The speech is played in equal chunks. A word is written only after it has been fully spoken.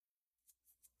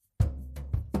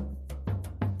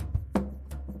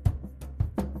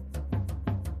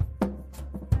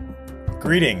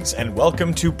Greetings and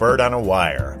welcome to Bird on a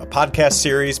Wire, a podcast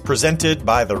series presented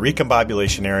by the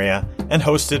Recombobulation Area and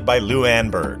hosted by Lou Ann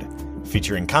Bird,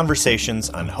 featuring conversations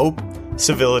on hope,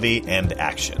 civility, and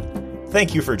action.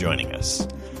 Thank you for joining us.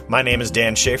 My name is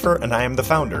Dan Schaefer, and I am the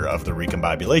founder of the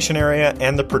Recombobulation Area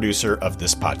and the producer of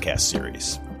this podcast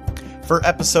series. For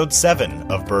episode 7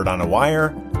 of Bird on a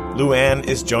Wire, Lou Ann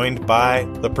is joined by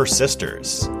the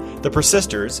PerSisters. The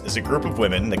PerSisters is a group of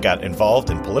women that got involved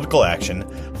in political action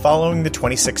following the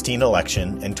 2016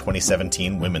 election and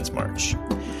 2017 Women's March.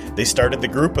 They started the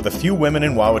group with a few women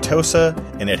in Wauwatosa,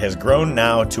 and it has grown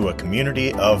now to a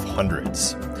community of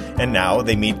hundreds. And now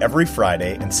they meet every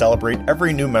Friday and celebrate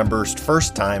every new member's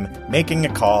first time making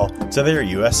a call to their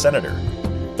U.S. Senator.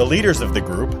 The leaders of the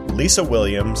group, Lisa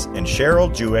Williams and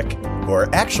Cheryl Jewick, who are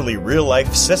actually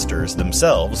real-life sisters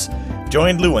themselves,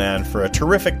 joined Lou Ann for a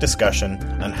terrific discussion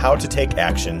on how to take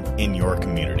action in your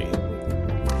community.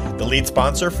 The lead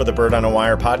sponsor for the Bird on a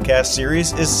Wire podcast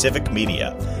series is Civic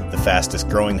Media, the fastest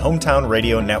growing hometown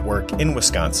radio network in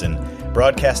Wisconsin,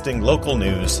 broadcasting local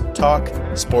news, talk,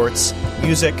 sports,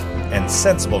 music, and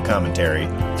sensible commentary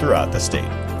throughout the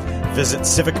state. Visit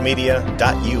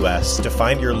civicmedia.us to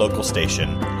find your local station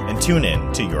and tune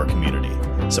in to your community.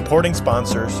 Supporting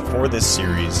sponsors for this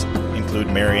series include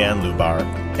Marianne Lubar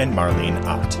and Marlene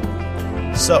Ott.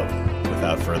 So,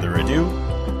 without further ado,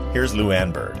 here's Lou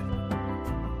Ann Bird.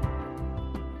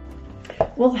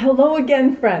 Well, hello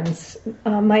again, friends.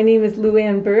 My name is Lou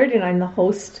Ann Bird, and I'm the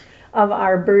host of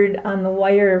our Bird on the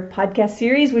Wire podcast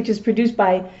series, which is produced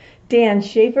by Dan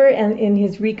Schaefer and in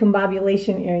his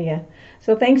Recombobulation Area.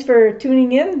 So thanks for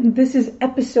tuning in. This is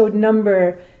episode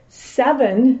number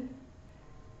 7.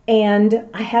 And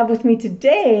I have with me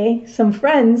today some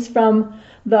friends from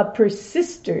the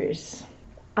PerSisters.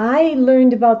 I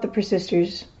learned about the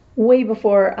PerSisters way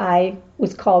before I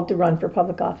was called to run for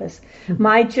public office.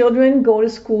 My children go to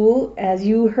school, as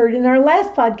you heard in our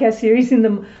last podcast series, in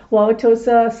the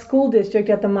Wauwatosa School District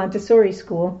at the Montessori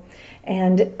School.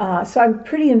 And so I'm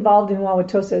pretty involved in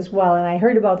Wauwatosa as well. And I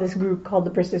heard about this group called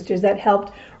the PerSisters that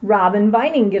helped Robin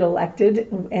Vining get elected.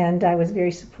 And I was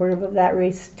very supportive of that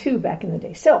race too back in the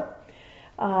day. So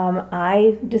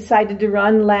I decided to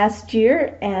run last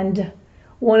year, and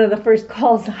one of the first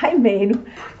calls I made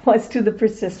was to the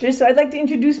PerSisters. So I'd like to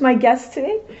introduce my guests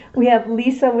today. We have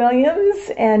Lisa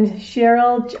Williams and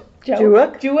Cheryl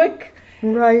Jewick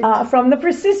right. From the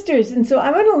PerSisters. And so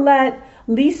I'm going to let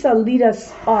Lisa lead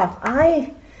us off.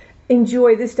 I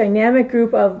enjoy this dynamic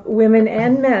group of women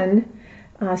and men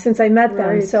since I met them.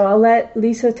 Right. So I'll let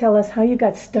Lisa tell us how you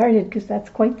got started, because that's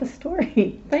quite the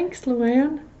story. Thanks, Lou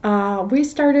Ann. We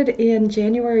started in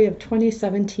January of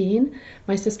 2017.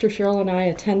 My sister Cheryl and I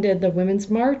attended the Women's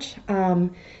March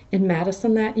in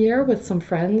Madison that year with some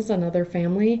friends and other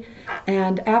family.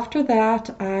 And after that,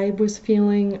 I was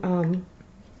feeling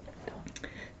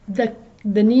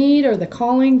the need or the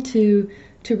calling to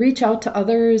reach out to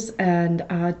others and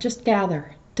just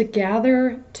gather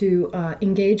to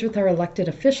engage with our elected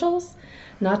officials,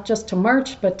 not just to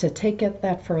march, but to take it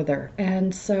that further.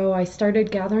 And so I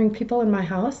started gathering people in my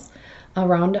house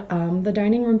around the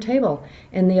dining room table.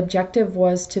 And the objective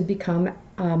was to become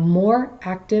more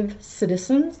active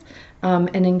citizens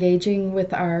and engaging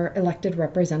with our elected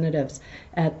representatives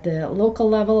at the local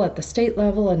level, at the state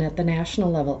level, and at the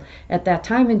national level. At that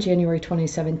time, in January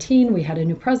 2017, we had a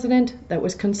new president that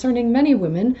was concerning many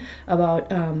women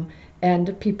about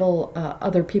and people,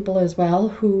 other people as well,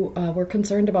 who were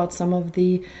concerned about some of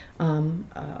the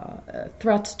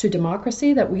threats to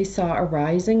democracy that we saw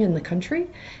arising in the country.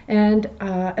 And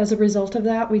as a result of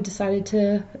that, we decided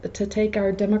to take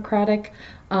our democratic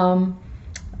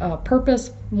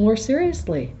purpose more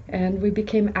seriously, and we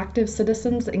became active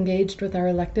citizens engaged with our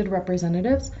elected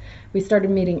representatives. We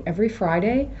started meeting every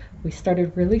Friday. We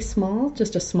started really small,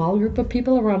 just a small group of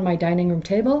people around my dining room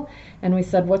table, and we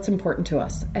said what's important to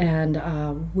us. And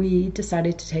we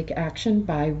decided to take action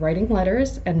by writing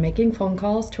letters and making phone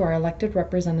calls to our elected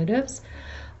representatives,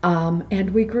 and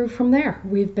we grew from there.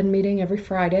 We've been meeting every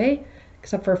Friday,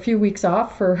 except for a few weeks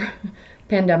off for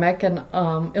pandemic and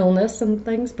illness and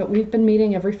things, but we've been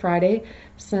meeting every Friday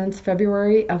since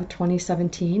February of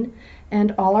 2017,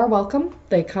 and all are welcome.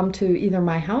 They come to either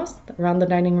my house around the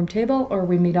dining room table, or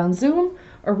we meet on Zoom,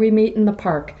 or we meet in the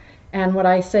park. And what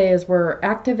I say is we're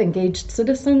active, engaged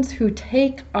citizens who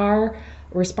take our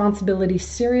responsibility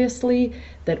seriously,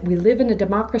 that we live in a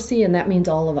democracy, and that means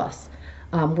all of us.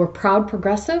 We're proud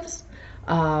progressives.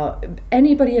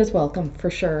 Anybody is welcome, for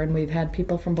sure, and we've had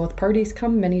people from both parties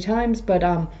come many times, but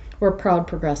we're proud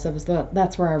progressives.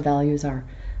 That's where our values are.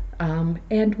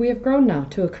 And we have grown now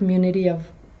to a community of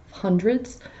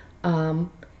hundreds,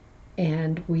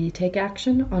 And we take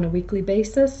action on a weekly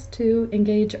basis to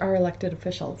engage our elected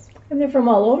officials. And they're from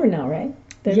all over now, right?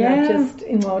 They're not just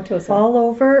in Wauwatosa. All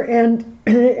over, and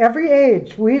every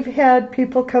age. We've had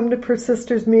people come to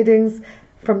PerSisters meetings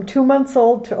from 2 months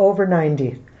old to over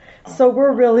 90. So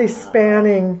we're really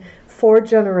spanning 4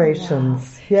 generations. Wow.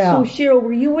 Yeah. So Cheryl,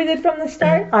 were you with it from the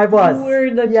start? I was. You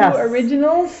were the Yes. 2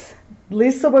 originals?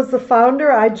 Lisa was the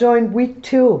founder. I joined week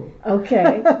 2.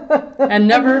 Okay. And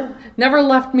never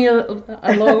left me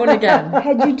alone again.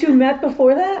 Had you 2 met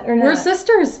before that or not? We're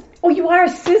sisters. Oh, you are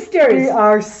sisters. We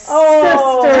are Oh,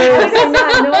 how sisters. did I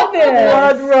not know this?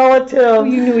 Blood relatives. Oh,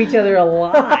 you knew each other a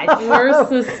lot. We're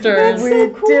sisters. That's We so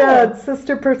cool. did.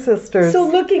 Sister PerSisters. So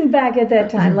looking back at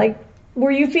that time, like, were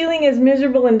you feeling as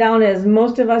miserable and down as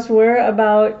most of us were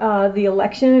about the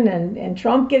election and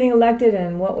Trump getting elected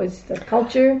and what was the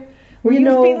culture? Were you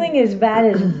feeling as bad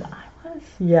as I was?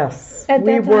 Yes, At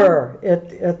we that time? were.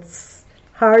 It's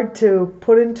hard to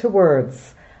put into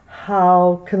words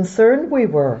how concerned we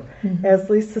were, as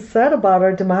Lisa said, about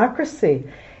our democracy,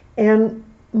 and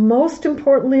most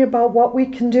importantly about what we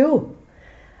can do.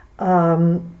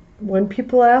 When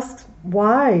people ask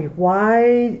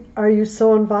why are you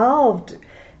so involved,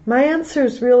 my answer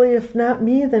is really, if not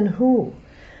me, then who?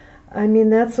 I mean,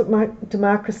 that's what my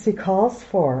democracy calls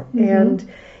for. And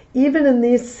even in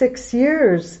these 6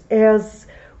 years, as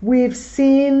we've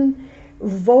seen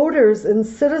voters and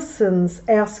citizens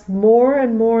ask more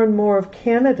and more and more of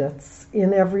candidates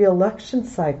in every election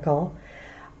cycle,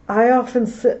 I often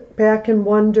sit back and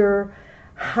wonder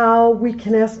how we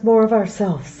can ask more of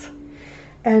ourselves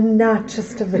and not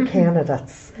just of the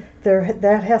candidates.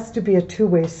 That has to be a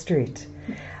two-way street.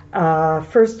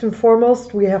 First and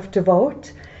foremost, we have to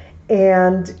vote,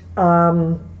 and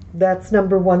that's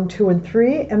number 1, 2, and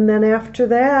 3. And then after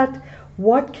that,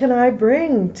 what can I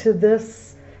bring to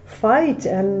this fight?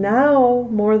 And now,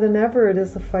 more than ever, it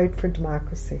is a fight for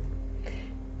democracy.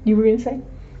 You were going to say?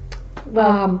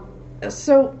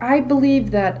 So I believe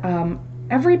that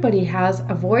everybody has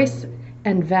a voice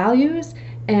and values,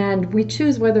 and we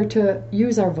choose whether to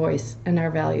use our voice and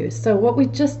our values. So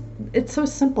it's so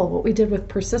simple what we did with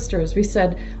PerSisters. We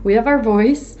said, we have our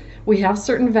voice, we have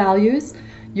certain values,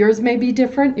 yours may be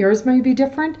different,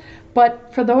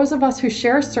 but for those of us who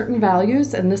share certain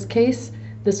values, in this case,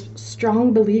 this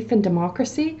strong belief in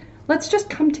democracy, let's just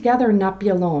come together and not be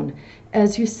alone.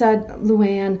 As you said,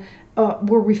 Luann,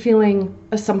 were we feeling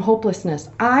some hopelessness?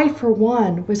 I, for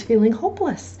one, was feeling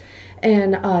hopeless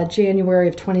in January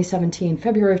of 2017,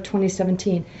 February of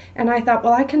 2017. And I thought,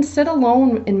 well, I can sit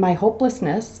alone in my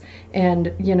hopelessness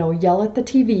and, yell at the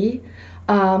TV,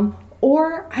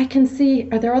 or I can see,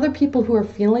 are there other people who are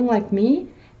feeling like me?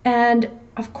 And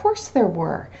of course there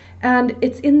were. And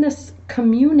it's in this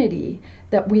community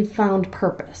that we've found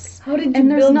purpose. How did you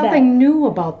And there's build nothing that? new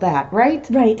about that, right?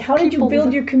 Right. How did you People-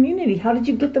 build your community? How did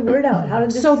you get the word out? How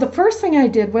did this... So the first thing I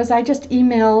did was I just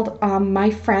emailed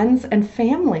my friends and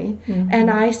family,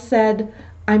 and I said,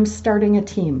 I'm starting a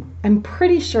team. I'm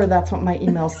pretty sure that's what my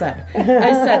email said.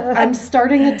 I said, I'm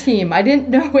starting a team. I didn't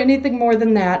know anything more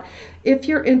than that. If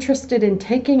you're interested in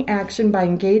taking action by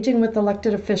engaging with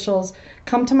elected officials,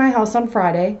 come to my house on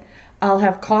Friday. I'll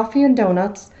have coffee and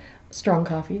donuts, strong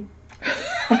coffee.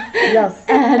 Yes.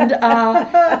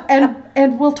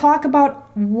 And we'll talk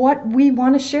about what we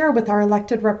want to share with our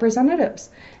elected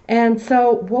representatives. And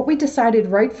so what we decided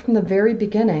right from the very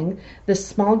beginning, this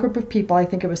small group of people, I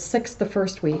think it was 6 the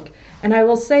first week, and I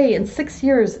will say in 6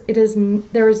 years,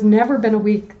 there has never been a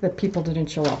week that people didn't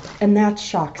show up, and that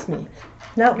shocks me.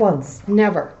 Not once.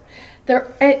 Never.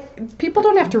 People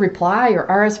don't have to reply or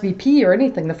RSVP or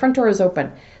anything. The front door is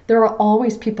open. There are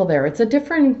always people there. It's a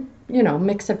different,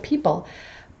 mix of people.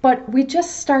 But we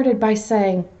just started by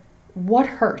saying, what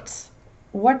hurts?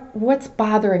 What's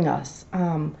bothering us?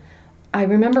 I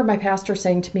remember my pastor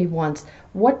saying to me once,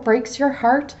 what breaks your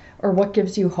heart or what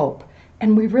gives you hope?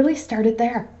 And we really started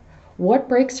there. What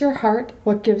breaks your heart?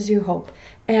 What gives you hope?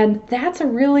 And that's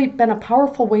really been a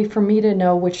powerful way for me to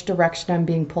know which direction I'm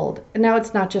being pulled. And now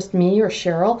it's not just me or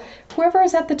Cheryl. Whoever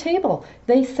is at the table,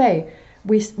 they say,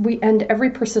 we end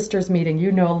every PerSisters meeting.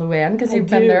 Luann, because you've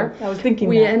been there. I was thinking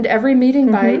We that. end every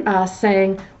meeting by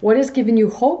saying, what has given you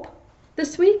hope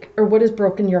this week or what has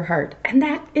broken your heart? And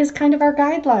that is kind of our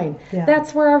guideline. Yeah.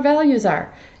 That's where our values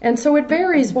are. And so it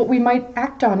varies what we might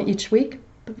act on each week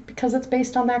because it's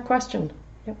based on that question.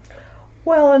 Yep.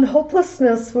 Well, and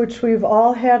hopelessness, which we've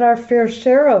all had our fair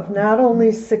share of, not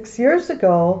only 6 years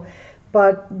ago,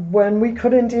 but when we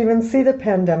couldn't even see the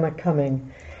pandemic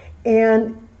coming.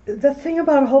 And the thing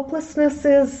about hopelessness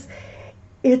is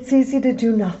it's easy to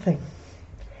do nothing.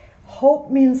 Hope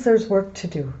means there's work to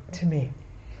do, to me.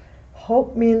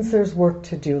 Hope means there's work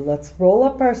to do. Let's roll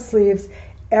up our sleeves.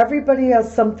 Everybody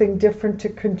has something different to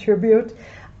contribute.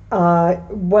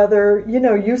 Whether,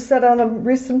 you said on a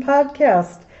recent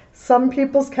podcast, some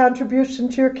people's contribution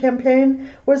to your campaign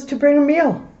was to bring a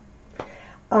meal.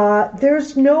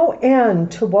 There's no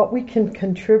end to what we can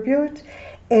contribute,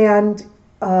 and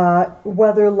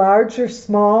whether large or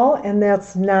small, and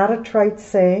that's not a trite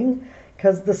saying,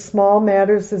 because the small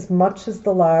matters as much as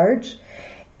the large,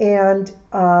 and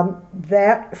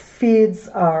that feeds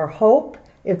our hope,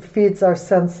 it feeds our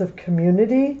sense of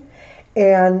community.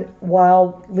 And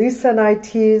while Lisa and I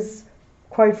tease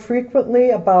quite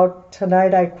frequently about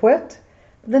tonight I quit,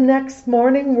 the next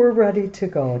morning we're ready to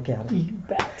go again. You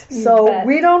bet.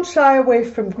 We don't shy away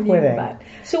from quitting.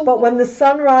 But when the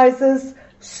sun rises,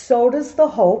 so does the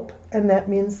hope, and that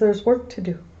means there's work to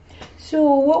do. So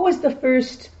what was the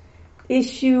first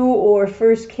issue or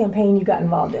first campaign you got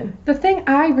involved in? The thing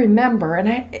I remember,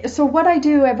 so what I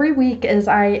do every week is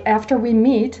after we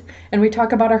meet and we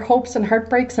talk about our hopes and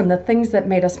heartbreaks and the things that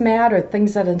made us mad or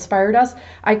things that inspired us,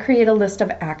 I create a list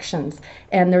of actions.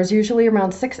 And there's usually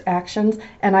around 6 actions,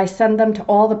 and I send them to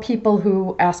all the people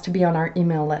who ask to be on our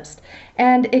email list.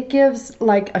 And it gives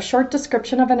like a short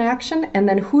description of an action and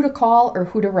then who to call or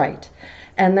who to write.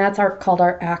 And that's called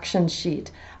our action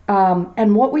sheet.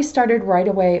 And what we started right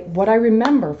away, what I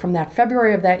remember from that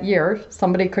February of that year,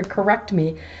 somebody could correct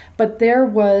me, but there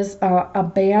was a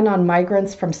ban on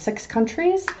migrants from 6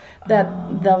 countries that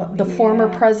the former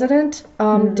president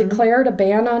declared a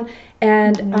ban on.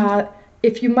 And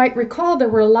if you might recall, there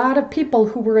were a lot of people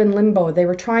who were in limbo. They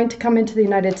were trying to come into the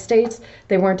United States.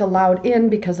 They weren't allowed in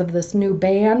because of this new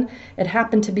ban. It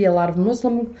happened to be a lot of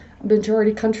Muslim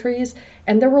majority countries.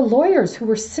 And there were lawyers who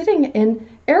were sitting in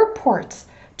airports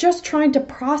just trying to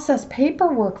process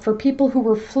paperwork for people who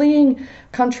were fleeing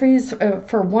countries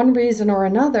for one reason or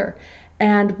another.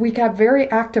 And we got very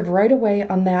active right away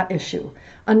on that issue.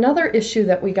 Another issue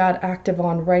that we got active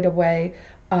on right away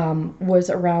was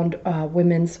around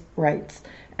women's rights.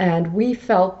 And we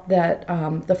felt that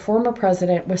the former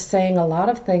president was saying a lot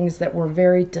of things that were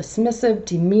very dismissive,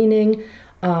 demeaning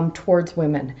towards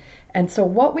women. And so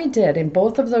what we did in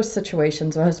both of those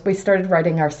situations was we started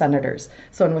writing our senators.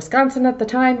 So in Wisconsin at the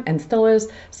time, and still is,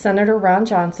 Senator Ron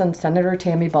Johnson, Senator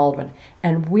Tammy Baldwin.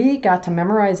 And we got to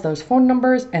memorize those phone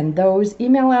numbers and those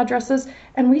email addresses,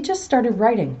 and we just started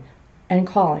writing and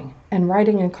calling and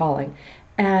writing and calling.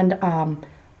 And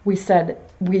we said,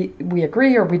 we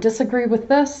agree or we disagree with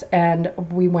this, and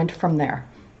we went from there.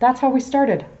 That's how we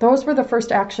started. Those were the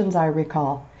first actions I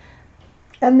recall.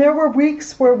 And there were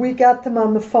weeks where we got them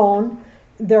on the phone,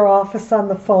 their office on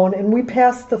the phone, and we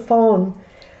passed the phone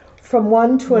from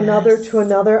one to another to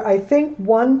another. I think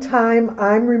one time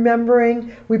I'm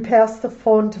remembering we passed the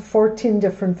phone to 14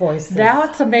 different voices.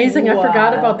 That's amazing. Wow. I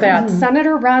forgot about that.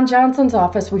 Senator Ron Johnson's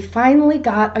office, we finally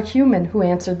got a human who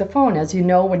answered the phone. As you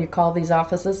know, when you call these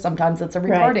offices, sometimes it's a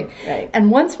recording. Right. And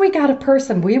once we got a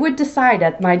person, we would decide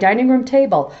at my dining room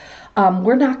table,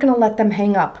 we're not going to let them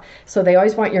hang up. So they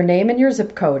always want your name and your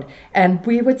zip code. And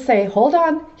we would say, hold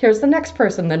on, here's the next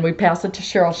person. Then we'd pass it to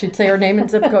Cheryl. She'd say her name and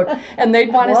zip code. And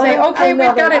they'd want to say, okay,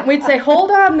 we've got it. We'd say, hold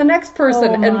on, the next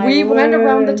person. And we went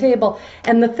around the table.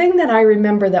 And the thing that I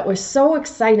remember that was so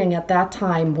exciting at that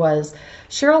time was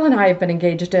Cheryl and I have been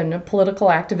engaged in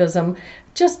political activism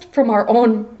just from our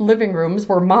own living rooms.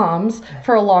 We're moms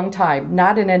for a long time,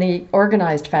 not in any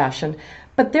organized fashion.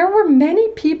 But there were many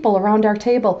people around our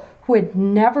table who had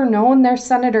never known their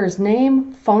senator's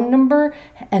name, phone number,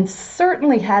 and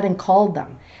certainly hadn't called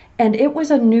them. And it was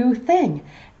a new thing.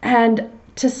 And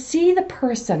to see the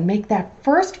person make that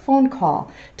first phone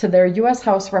call to their U.S.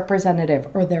 House representative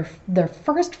or their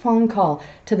first phone call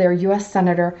to their U.S.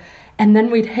 senator, and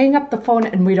then we'd hang up the phone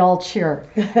and we'd all cheer.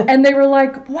 And they were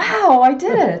like, wow, I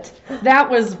did it. That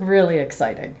was really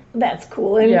exciting. That's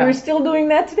cool. And we're still doing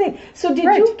that today. So did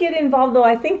you get involved, though?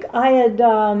 I think I had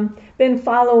been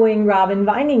following Robin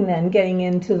Vining then, getting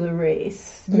into the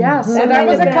race. Yeah, so that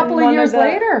was a couple of years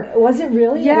later. Was it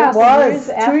really? Yes.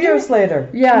 It was 2 years later.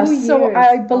 Yes, so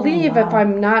I believe, if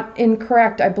I'm not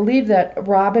incorrect, I believe that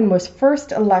Robin was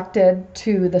first elected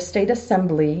to the state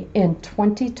assembly in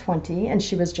 2020, and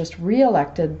she was just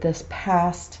re-elected this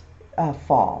past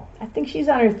fall. I think she's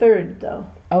on her third, though.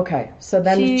 Okay, so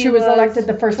then she was elected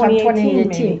the first time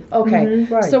 2018. Okay,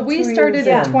 right. So we started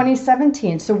in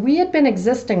 2017. So we had been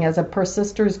existing as a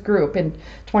PerSisters group in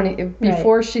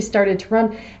before she started to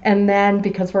run, and then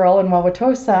because we're all in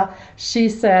Wauwatosa, she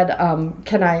said,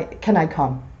 "Can I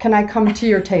come? Can I come to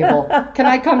your table? Can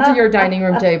I come to your dining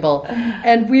room table?"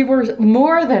 And we were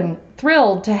more than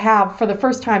thrilled to have, for the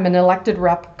first time, an elected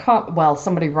rep come,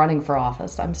 somebody running for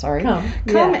office, I'm sorry,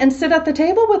 come and sit at the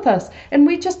table with us. And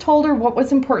we just told her what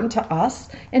was important to us,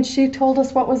 and she told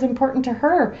us what was important to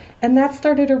her. And that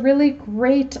started a really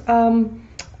great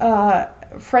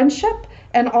friendship,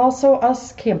 and also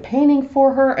us campaigning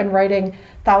for her and writing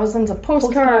thousands of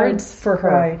postcards for her.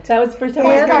 Right. That was for And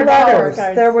letters.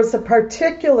 There was a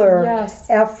particular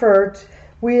effort.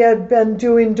 We had been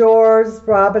doing doors.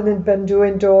 Robin had been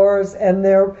doing doors, and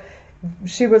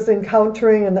she was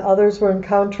encountering, and others were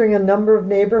encountering, a number of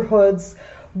neighborhoods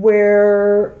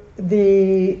where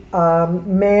the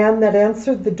man that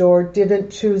answered the door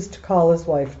didn't choose to call his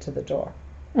wife to the door.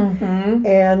 Mm-hmm.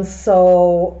 And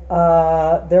so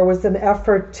there was an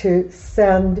effort to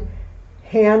send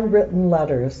handwritten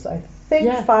letters, I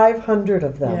think 500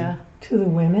 of them. Yeah. To the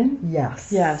women? Yes.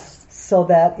 So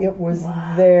that it was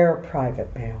their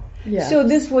private mail. Yeah. So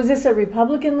was this a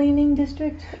Republican-leaning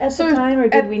district at the time, or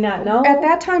did we not know? At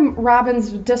that time,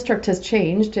 Robin's district has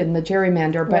changed in the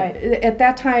gerrymander, but at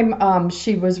that time,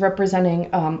 she was representing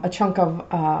a chunk of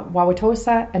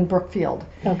Wauwatosa and Brookfield.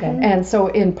 Okay. And so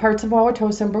in parts of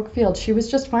Wauwatosa and Brookfield, she was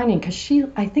just finding, because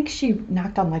I think she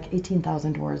knocked on like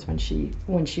 18,000 doors when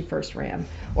she first ran,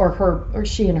 or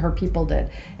she and her people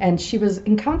did, and she was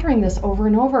encountering this over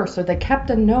and over. So they kept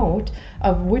a note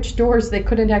of which doors they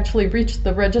couldn't actually reach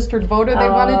the registered voter they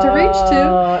wanted to reach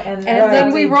to, and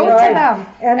then we wrote to them,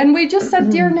 and we just said,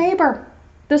 "Dear neighbor,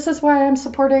 this is why I'm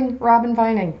supporting Robin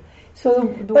Vining."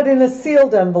 But in a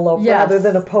sealed envelope rather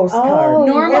than a postcard.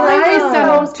 Normally I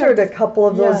encountered a couple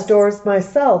of those doors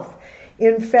myself.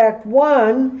 In fact,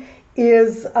 one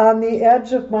is on the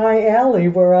edge of my alley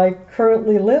where I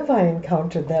currently live. I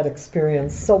encountered that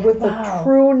experience. So with a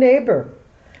true neighbor.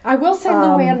 I will say,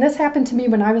 Luann, this happened to me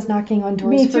when I was knocking on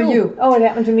doors for you. Oh, it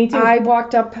happened to me too. I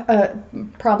walked up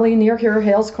probably near here,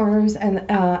 Hales Corners and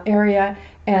area,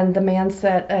 and the man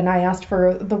said, and I asked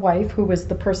for the wife, who was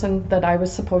the person that I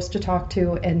was supposed to talk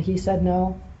to, and he said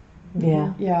no.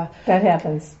 Yeah. That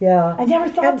happens. Yeah. I never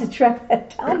thought to track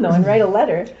that down, though, and write a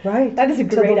letter. Right. That is a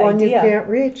great to the one idea. You can't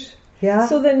reach. Yeah.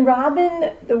 So then Robin,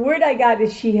 the word I got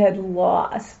is she had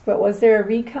lost, but was there a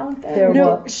recount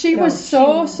then? She was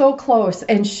so close,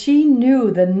 and she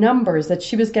knew the numbers that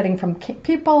she was getting from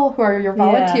people who are your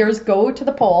volunteers, go to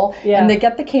the poll, and they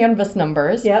get the canvas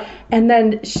numbers. Yep. And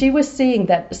then she was seeing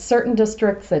that certain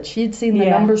districts that she'd seen the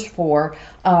numbers for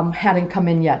hadn't come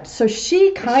in yet. So she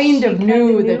kind of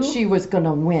knew that she was going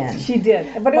to win. She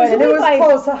did. But it was like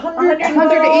close,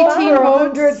 118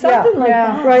 votes, something like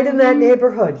that. Right in that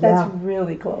neighborhood. That's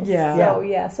really close.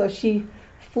 So she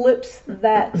flips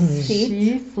that seat.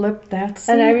 She flipped that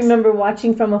seat. And I remember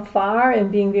watching from afar and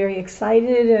being very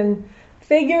excited and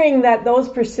figuring that those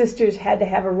PerSisters had to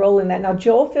have a role in that. Now,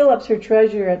 Joe Phillips, her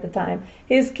treasurer at the time,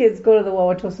 his kids go to the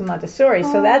Wauwatosa Montessori,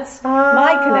 so that's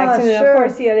my connection. And of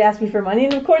course, he had asked me for money,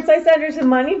 and of course, I sent her some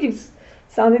money. It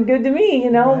sounded good to me,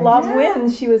 Love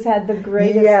wins. She had the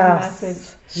greatest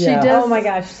message. She does. Oh my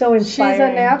gosh, so inspiring. She's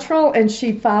a natural, and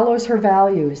she follows her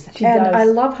values. She does. I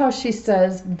love how she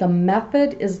says the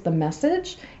method is the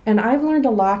message, and I've learned a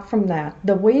lot from that.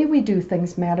 The way we do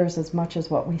things matters as much as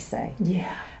what we say.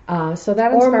 Yeah. So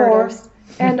that inspired us.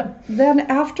 And then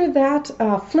after that,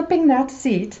 flipping that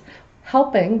seat,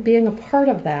 being a part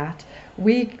of that,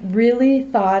 we really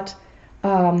thought,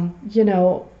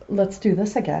 let's do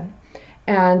this again.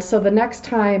 And so the next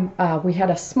time we had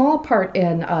a small part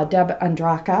in Deb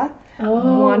Andraka.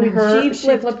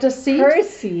 She flipped a seat. Her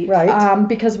seat. Right.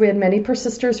 Because we had many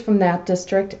PerSisters from that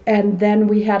district. And then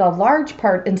we had a large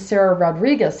part in Sarah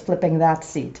Rodriguez flipping that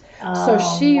seat. So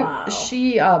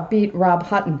she beat Rob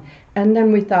Hutton. And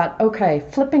then we thought, okay,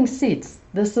 flipping seats.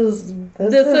 This is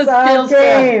our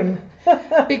game.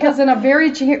 Because in a very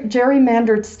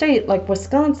gerrymandered state like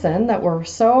Wisconsin that we're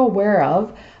so aware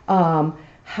of,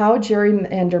 how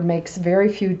gerrymander makes very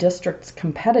few districts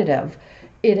competitive,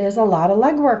 it is a lot of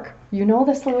legwork. You know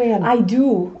this, Luann. I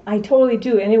do. I totally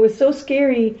do. And it was so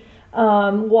scary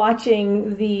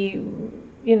watching the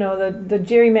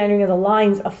gerrymandering of the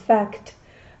lines affect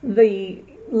the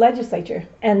legislature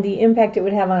and the impact it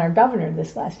would have on our governor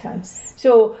this last time.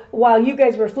 So while you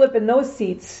guys were flipping those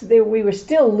seats, we were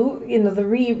still, the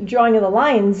redrawing of the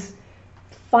lines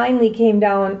finally came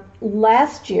down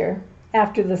last year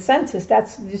after the census.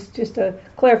 That's just a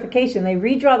clarification. They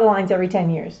redraw the lines every 10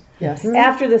 years. Yes.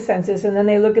 After the census, and then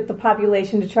they look at the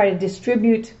population to try to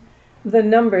distribute the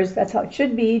numbers. That's how it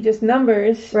should be, just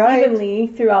numbers evenly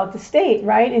throughout the state,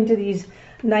 right, into these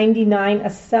 99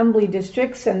 assembly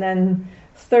districts and then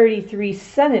 33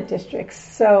 Senate districts.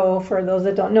 So for those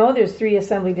that don't know, there's 3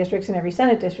 assembly districts in every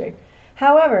Senate district.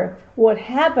 However, what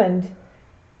happened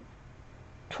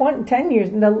 10 years,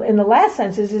 in the last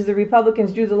census, is the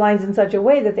Republicans drew the lines in such a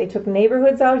way that they took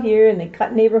neighborhoods out here and they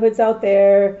cut neighborhoods out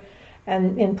there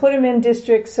and put them in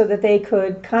districts so that they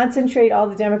could concentrate all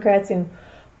the Democrats in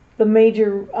the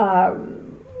major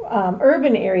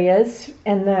urban areas.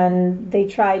 And then they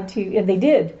tried to, and they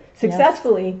did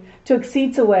successfully, took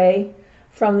seats away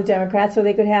from the Democrats so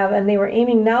they could have, and they were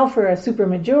aiming now for a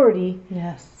supermajority.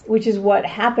 Yes. Which is what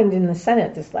happened in the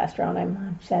Senate this last round.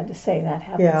 I'm sad to say that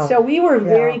happened. Yeah. So we were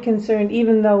very concerned,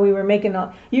 even though we were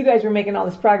you guys were making all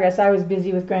this progress. I was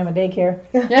busy with grandma daycare.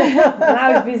 And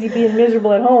I was busy being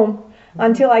miserable at home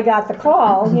until I got the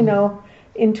call,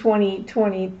 in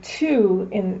 2022,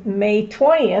 in May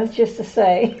 20th, just to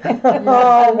say, May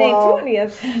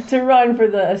 20th, to run for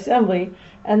the assembly.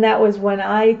 And that was when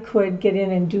I could get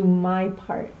in and do my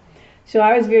part. So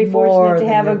I was very fortunate to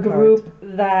have a group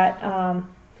that...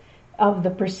 of the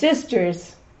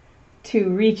PerSisters to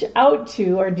reach out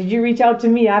to, or did you reach out to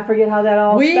me? I forget how that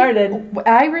all started.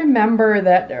 I remember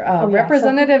that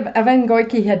Representative Evan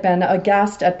Goyke had been a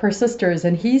guest at PerSisters,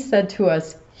 and he said to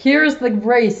us, here's the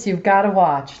race you've got to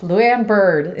watch. Luann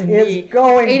Byrd in the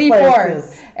 84.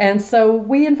 And so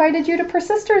we invited you to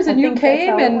PerSisters, and you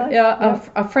came, and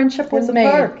a friendship was made.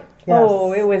 Park. Yes.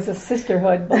 Oh, it was a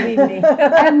sisterhood, believe me.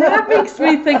 And that makes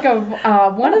me think of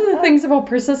one of the things about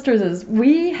PerSisters is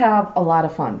we have a lot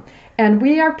of fun. And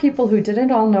we are people who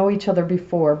didn't all know each other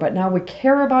before, but now we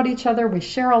care about each other, we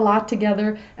share a lot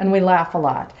together, and we laugh a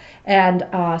lot. And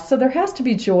so there has to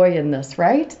be joy in this,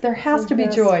 right? There has to be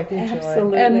joy.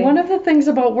 Absolutely. And one of the things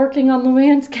about working on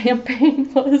Luann's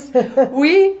campaign was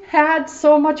we had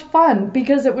so much fun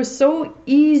because it was so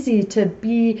easy to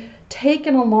be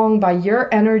taken along by your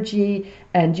energy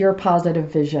and your positive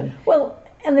vision. Well,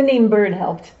 and the name Bird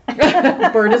helped.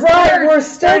 Bird is right. bird. We're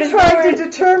still trying to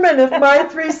determine if my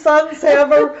 3 sons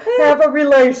have a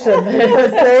relation,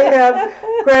 because they have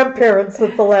grandparents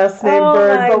with the last name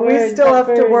Bird, but we still have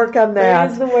to work on that.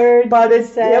 Bird is the word. But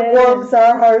it warms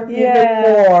our heart even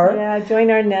more. Yeah, join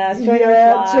our nest. Join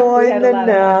our flock. Join the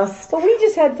nest. But we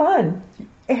just had fun.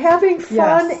 Having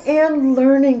fun and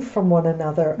learning from one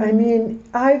another. I mean,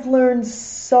 I've learned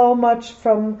so much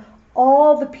from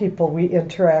all the people we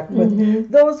interact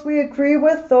with, those we agree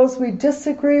with, those we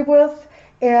disagree with,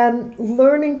 and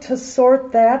learning to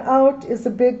sort that out is a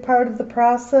big part of the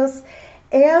process,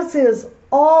 as is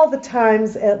all the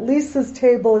times at Lisa's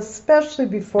table, especially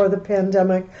before the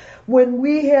pandemic, when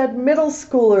we had middle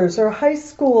schoolers or high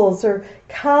schools or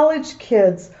college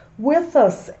kids with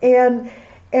us. And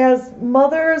as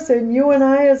mothers, and you and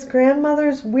I as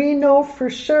grandmothers, we know for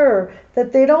sure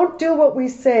that they don't do what we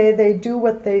say, they do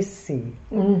what they see.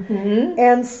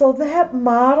 And so that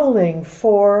modeling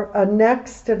for a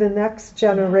next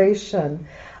generation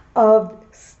of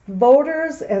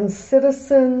voters and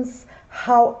citizens,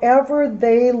 however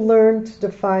they learn to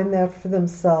define that for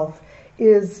themselves,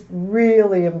 is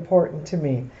really important to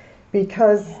me.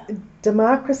 Because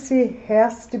democracy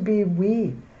has to be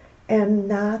we and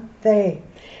not they.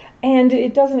 And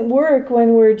it doesn't work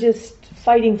when we're just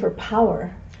fighting for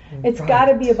power. It's got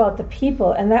to be about the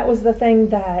people. And that was the thing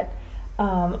that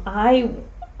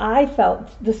I felt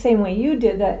the same way you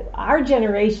did, that our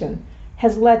generation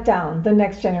has let down the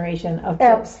next generation of kids.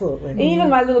 Absolutely. And even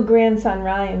my little grandson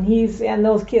Ryan, he's going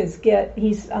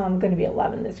to be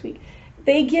 11 this week.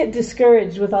 They get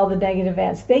discouraged with all the negative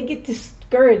ads. They get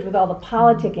discouraged with all the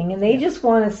politicking, and they just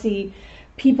want to see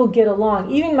people get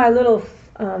along. Even my little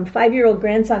 5-year-old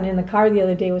grandson in the car the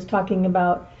other day was talking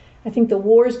about, I think, the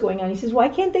wars going on. He says, why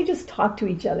can't they just talk to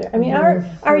each other? I mean,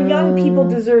 our young people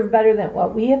deserve better than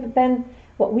what we had been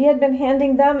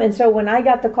handing them. And so when I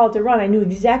got the call to run, I knew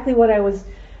exactly what I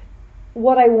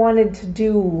wanted to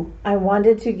do. I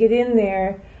wanted to get in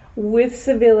there with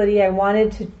civility. I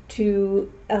wanted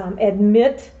to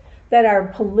admit that our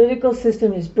political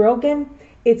system is broken,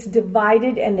 it's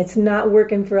divided, and it's not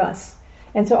working for us.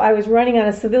 And so I was running on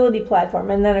a civility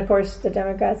platform. And then, of course, the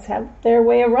Democrats have their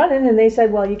way of running. And they said,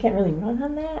 well, you can't really run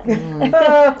on that.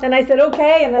 And I said,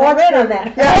 okay. And then I ran on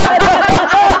that.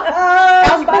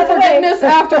 Ask for forgiveness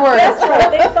afterwards. That's right.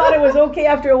 They thought it was okay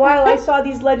after a while. I saw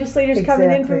these legislators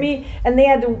coming in for me. And they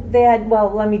had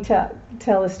well, let me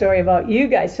tell a story about you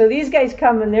guys. So these guys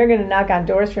come and they're going to knock on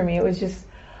doors for me. It was just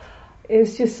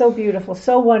so beautiful,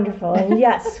 so wonderful. And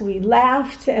yes, we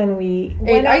laughed and we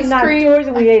went out and knocked doors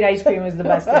and we ate ice cream. It was the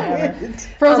best thing ever.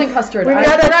 Frozen custard. We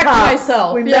met correct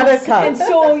myself. We met a cup. And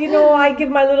so, I give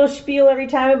my little spiel every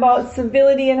time about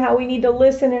civility and how we need to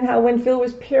listen, and how when Phil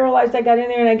was paralyzed, I got in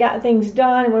there and I got things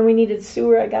done. And when we needed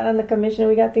sewer, I got on the commission and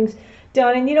we got things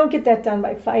done. And you don't get that done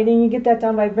by fighting. You get that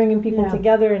done by bringing people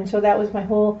together. And so that was my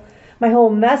my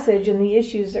whole message and the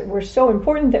issues that were so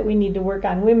important that we need to work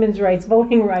on: women's rights,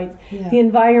 voting rights, the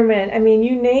environment. I mean,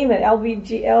 you name it,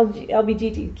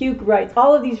 LGBTQ rights.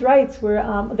 All of these rights were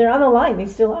they're on the line. They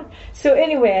still are. So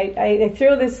anyway, I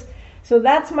throw this. So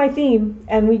that's my theme,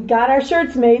 and we got our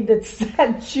shirts made that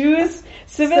said "Choose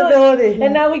Civility."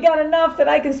 And now we got enough that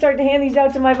I can start to hand these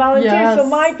out to my volunteers. Yes. So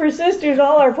my PerSisters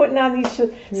all are putting on these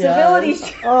civility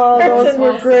shirts. Oh, those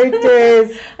were great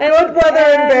days. Good weather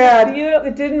and bad.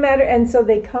 It didn't matter. And so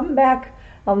they come back.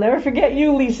 I'll never forget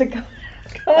you, Lisa, coming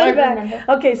back. Remember.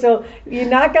 Okay, so you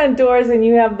knock on doors and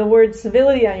you have the word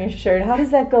civility on your shirt. How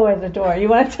does that go at the door? You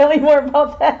want to tell me more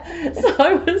about that? So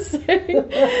I was saying,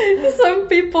 some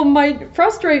people might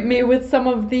frustrate me with some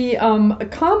of the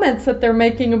comments that they're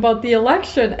making about the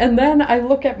election, and then I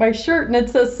look at my shirt and it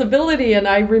says civility, and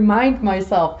I remind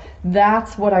myself,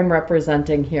 that's what I'm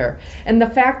representing here. And the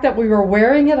fact that we were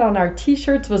wearing it on our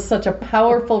t-shirts was such a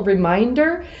powerful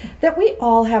reminder that we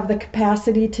all have the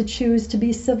capacity to choose to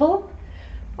be civil.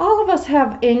 All of us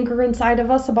have anger inside of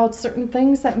us about certain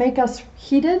things that make us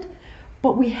heated,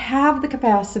 but we have the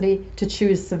capacity to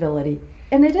choose civility.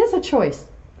 And it is a choice.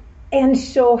 And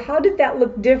so how did that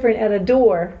look different at a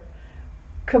door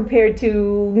compared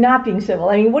to not being civil?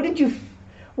 I mean, what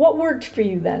worked for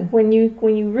you then? When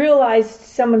you realized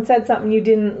someone said something you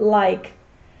didn't like,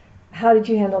 how did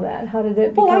you handle that? How did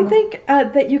it become? Well, I think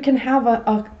that you can have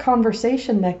a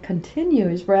conversation that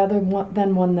continues rather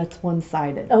than one that's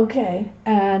one-sided. Okay.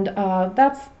 And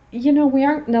that's, we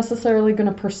aren't necessarily going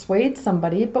to persuade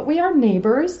somebody, but we are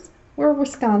neighbors. We're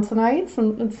Wisconsinites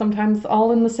and sometimes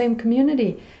all in the same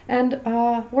community. And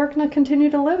we're going to continue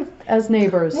to live as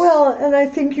neighbors. Well, and I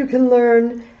think you can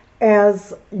learn,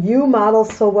 as you model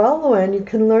so well, Luann, you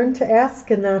can learn to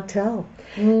ask and not tell.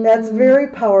 That's very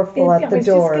powerful at the doors.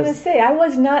 I was just going to say, I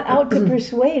was not out to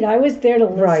persuade. I was there to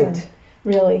listen. Right.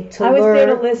 Really. I was there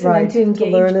to listen and to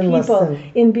engage people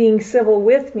in being civil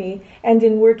with me and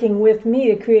in working with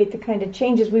me to create the kind of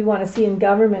changes we want to see in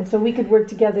government so we could work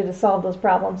together to solve those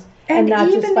problems and not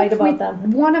just fight about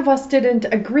them. One of us didn't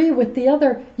agree with the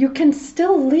other, you can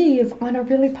still leave on a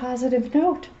really positive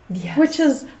note. Yes. Which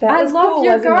is, I love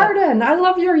your garden. I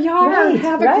love your yard.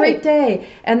 Have a great day.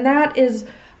 And that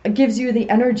gives you the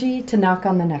energy to knock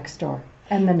on the next door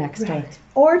and the next door.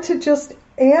 Or to just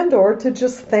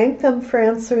thank them for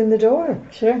answering the door.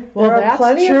 Sure. Well, there are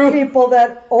plenty of people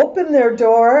that open their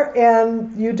door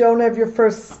and you don't have your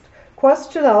first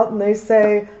question out and they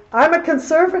say, I'm a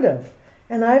conservative.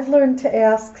 And I've learned to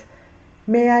ask,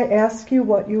 may I ask you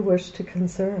what you wish to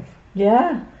conserve?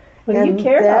 Yeah. What do you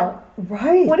care about?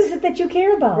 Right. What is it that you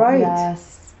care about? Right.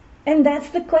 Yes. And that's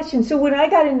the question. So when I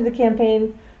got into the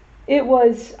campaign, it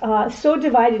was so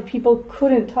divided, people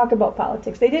couldn't talk about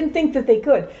politics. They didn't think that they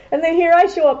could. And then here I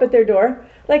show up at their door,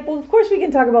 like, well, of course we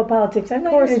can talk about politics. I'm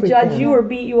not here to judge you or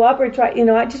beat you up or try,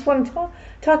 I just want to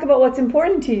talk about what's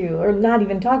important to you, or not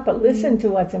even talk, but listen to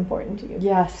what's important to you.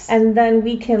 Yes. And then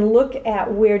we can look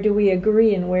at where do we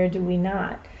agree and where do we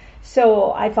not.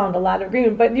 So I found a lot of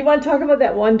agreement. But you want to talk about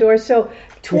that one door? So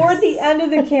toward the end of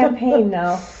the campaign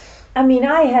now, I mean,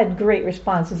 I had great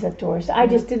responses at doors.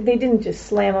 They didn't just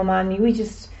slam them on me. We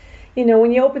just,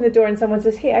 when you open the door and someone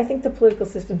says, hey, I think the political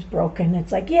system's broken.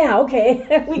 It's like, yeah,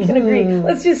 okay, we can agree.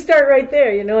 Let's just start right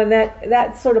there, and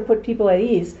that sort of put people at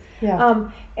ease.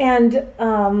 Yeah.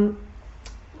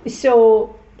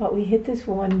 But we hit this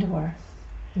one door.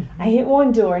 I hit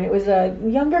one door, and it was a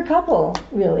younger couple,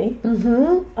 really.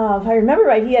 If I remember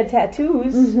right, he had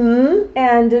tattoos.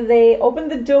 And they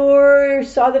opened the door,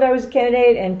 saw that I was a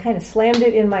candidate, and kind of slammed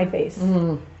it in my face.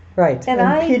 Right.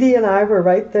 And Petey and I were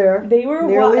right there. They were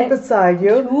nearly beside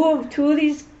you. Two of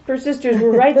these PerSisters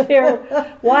were right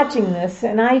there watching this,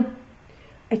 and I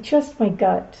trust my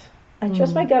gut. I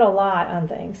trust my gut a lot on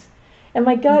things. And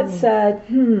my gut said,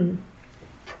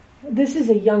 this is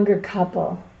a younger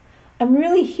couple. I'm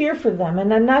really here for them,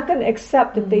 and I'm not going to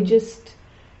accept that they just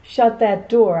shut that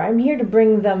door. I'm here to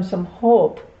bring them some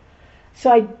hope.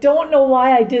 So I don't know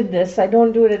why I did this. I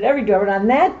don't do it at every door, but on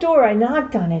that door, I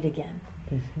knocked on it again.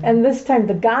 And this time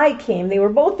the guy came. They were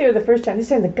both there the first time. This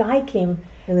time the guy came,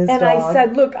 and I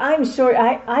said, look, I'm sorry.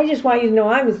 I just want you to know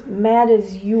I'm as mad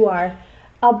as you are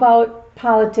about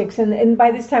politics. And by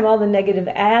this time, all the negative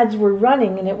ads were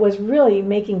running, and it was really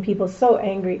making people so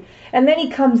angry. And then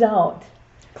he comes out.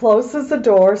 Closes the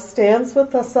door, stands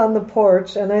with us on the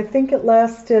porch, and I think it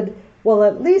lasted,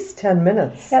 at least 10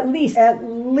 minutes. At least.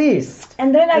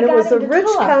 And then it was a rich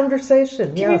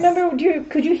conversation. Do you remember,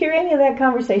 could you hear any of that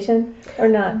conversation or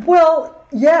not? Well,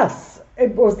 yes.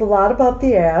 It was a lot about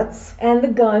the ads. And the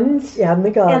guns. And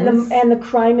the guns. And the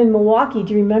crime in Milwaukee.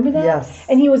 Do you remember that? Yes.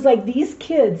 And he was like, these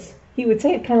kids, he would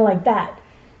say it kind of like that.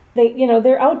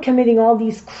 they're out committing all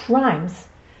these crimes,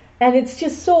 and it's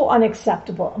just so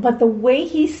unacceptable. But the way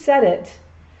he said it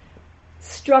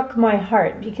struck my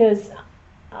heart, because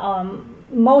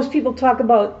most people talk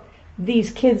about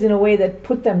these kids in a way that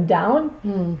put them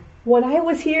down. What I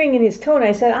was hearing in his tone,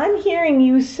 I said, I'm hearing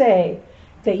you say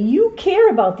that you care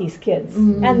about these kids,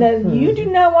 and that you do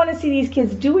not want to see these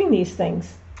kids doing these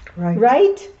things.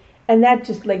 Right? And that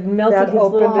just like melted his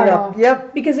little heart. Up.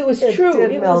 Yep. Because it was true.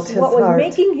 It was what was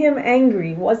making him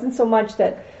angry wasn't so much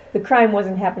that the crime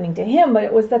wasn't happening to him, but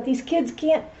it was that these kids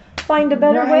can't find a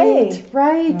better way.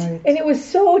 Right. And it was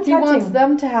so touching. He wants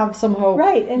them to have some hope.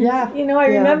 Right. And I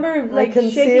remember like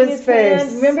shaking his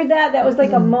hand. Remember that? That was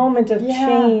like a moment of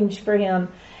change for him.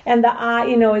 And the eye,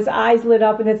 his eyes lit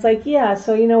up, and it's like,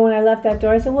 so when I left that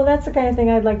door, I said, well, that's the kind of thing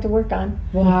I'd like to work on.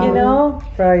 Wow.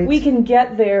 Right. We can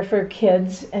get there for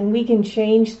kids, and we can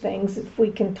change things if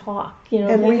we can talk.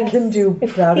 And we can do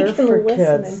better for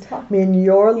kids. I mean,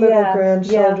 your little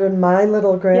grandchildren, my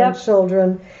little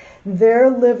grandchildren,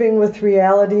 they're living with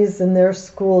realities in their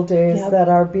school days that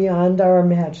are beyond our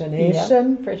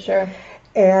imagination. For sure.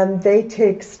 And they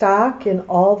take stock in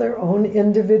all their own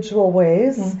individual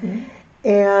ways.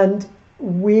 And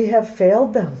we have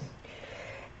failed them.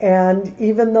 And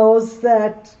even those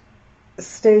that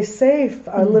stay safe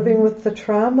are living with the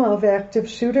trauma of active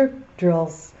shooter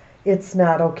drills. It's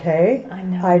not okay. I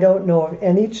know. I don't know of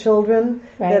any children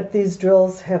that these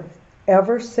drills have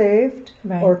ever saved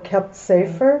or kept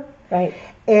safer. Right.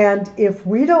 And if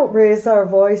we don't raise our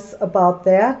voice about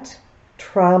that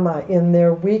trauma in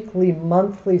their weekly,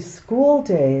 monthly school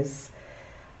days,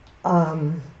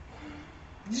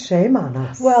 shame on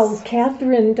us. Well,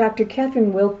 Dr.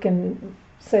 Catherine Wilkinson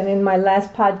in my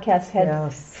last podcast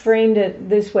had framed it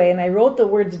this way, and I wrote the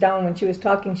words down when she was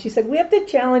talking. She said, we have to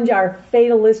challenge our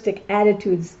fatalistic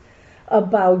attitudes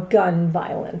about gun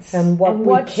violence. And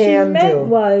what she meant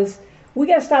was, we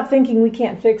got to stop thinking we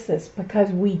can't fix this, because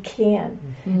we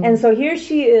can. And so here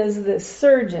she is, this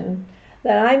surgeon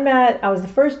that I met. I was the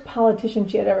first politician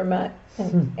she had ever met,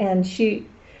 and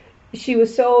she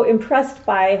was so impressed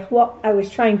by what I was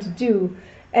trying to do,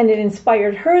 and it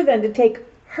inspired her then to take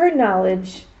her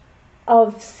knowledge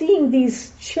of seeing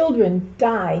these children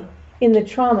die in the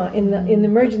trauma, in the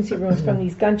emergency rooms from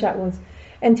these gunshot wounds,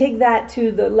 and take that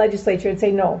to the legislature and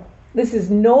say, no, this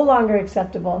is no longer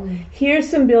acceptable. Here's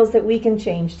some bills that we can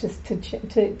change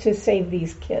to save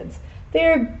these kids.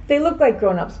 They look like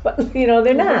grown-ups, but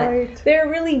they're not. Right. They're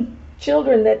really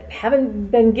children that haven't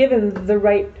been given the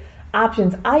right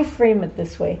options. I frame it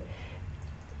this way: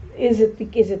 is it the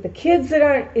kids that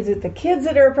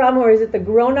are a problem, or is it the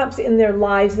grown-ups in their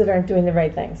lives that aren't doing the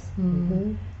right things?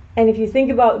 And if you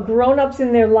think about grown-ups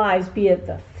in their lives, be it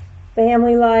the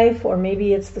family life, or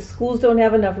maybe it's the schools don't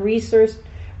have enough resources,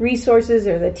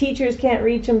 or the teachers can't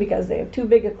reach them because they have too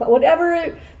big a class,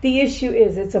 whatever the issue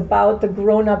is, it's about the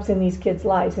grown-ups in these kids'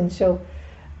 lives. And so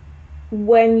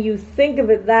when you think of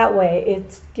it that way,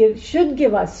 it should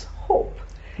give us hope.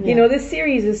 This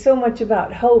series is so much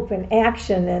about hope and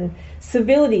action and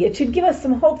civility. It should give us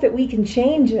some hope that we can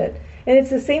change it. And it's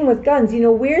the same with guns.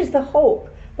 Where's the hope?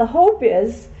 The hope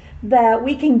is that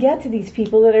we can get to these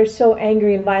people that are so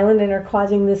angry and violent and are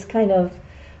causing this kind of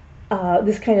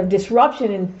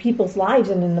disruption in people's lives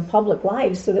and in the public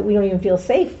lives, so that we don't even feel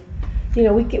safe.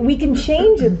 We can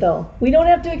change it, though. We don't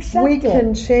have to accept it. We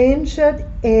can change it,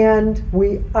 and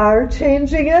we are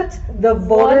changing it. The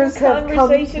voters have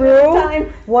come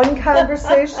through. One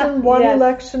conversation, one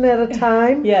election at a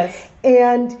time. Yes.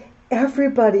 And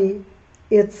everybody,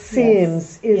 it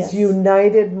seems, is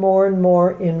united more and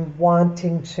more in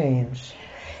wanting change.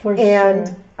 For and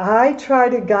sure. I try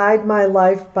to guide my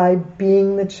life by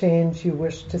being the change you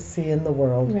wish to see in the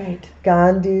world. Right.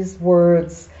 Gandhi's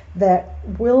words that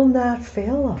will not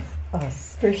fail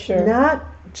us. For sure. Not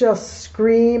just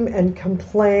scream and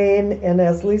complain and,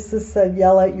 as Lisa said,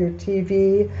 yell at your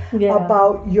TV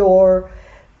about your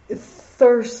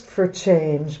thirst for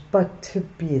change, but to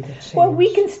be the change. Well,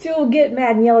 we can still get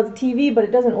mad and yell at the TV, but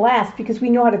it doesn't last, because we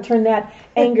know how to turn that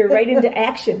anger right into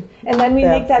action. And then we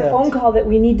make that phone call that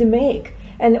we need to make,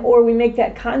 or we make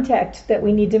that contact that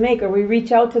we need to make, or we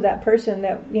reach out to that person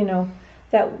that,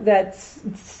 that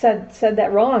said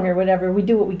that wrong or whatever. We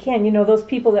do what we can. Those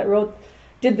people that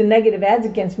did the negative ads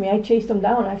against me, I chased them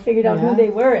down. I figured out who they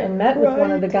were and met with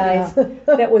one of the guys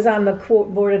that was on the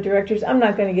board of directors. I'm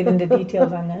not going to get into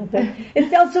details on that, but it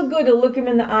felt so good to look him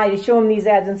in the eye, to show him these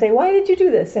ads and say, why did you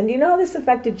do this? And how this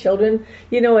affected children,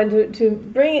 and to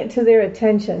bring it to their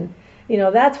attention.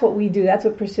 That's what we do. That's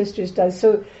what PerSisters does.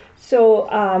 So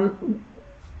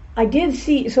I did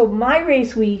see, so my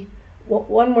race, we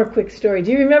one more quick story.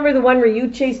 Do you remember the one where you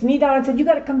chased me down and said, you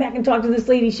got to come back and talk to this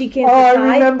lady? She can't decide?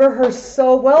 I remember her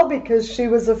so well because she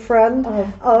was a friend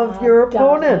of your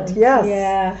opponent. Yes.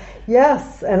 Yeah.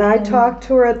 Yes. And I talked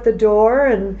to her at the door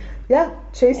and,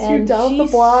 chased you down the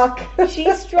block.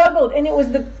 She struggled. And it was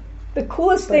the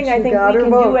coolest thing I think we can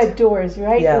do at doors,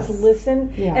 right? Yes. Is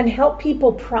listen and help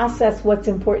people process what's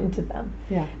important to them.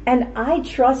 Yeah. And I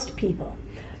trust people.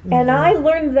 And I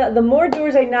learned that the more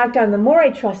doors I knocked on, the more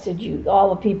I trusted you, all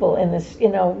the people in this,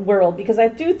 world, because I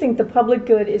do think the public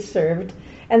good is served,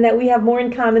 and that we have more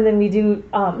in common than we do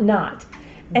not.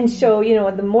 And so,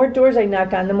 the more doors I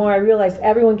knocked on, the more I realized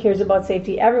everyone cares about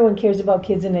safety, everyone cares about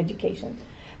kids and education.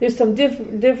 There's some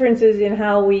differences in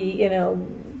how we,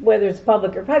 whether it's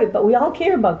public or private, but we all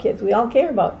care about kids. We all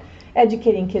care about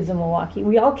educating kids in Milwaukee.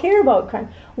 We all care about crime.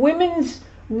 Women's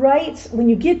rights, when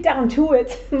you get down to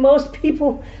it, most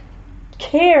people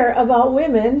care about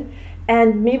women,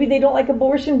 and maybe they don't like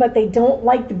abortion, but they don't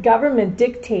like the government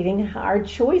dictating hard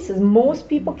choices. Most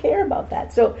people care about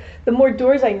that. So the more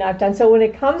doors I knocked on. So when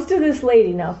it comes to this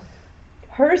lady now,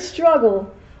 her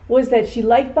struggle was that she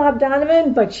liked Bob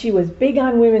Donovan, but she was big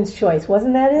on women's choice.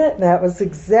 Wasn't that it? That was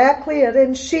exactly it.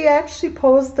 And she actually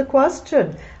posed the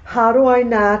question, how do I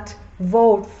not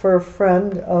vote for a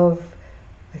friend of,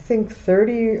 I think,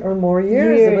 30 or more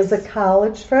years. It was a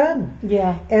college friend.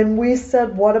 Yeah. And we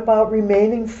said, what about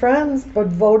remaining friends, but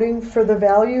voting for the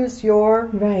values you're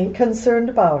concerned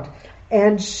about?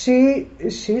 And she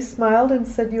smiled and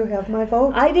said, you have my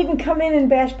vote. I didn't come in and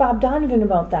bash Bob Donovan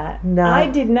about that. Not I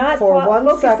did not for one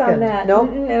focus second. on that. Nope.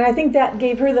 And I think that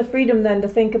gave her the freedom then to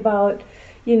think about,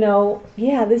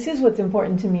 this is what's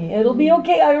important to me. It'll be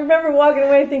okay. I remember walking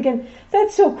away thinking,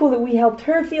 that's so cool that we helped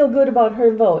her feel good about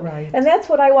her vote. Right. And that's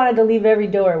what I wanted to leave every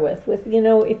door with,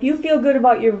 if you feel good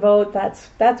about your vote,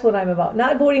 that's what I'm about.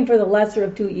 Not voting for the lesser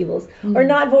of two evils, or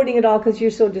not voting at all because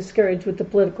you're so discouraged with the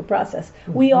political process.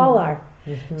 We all are.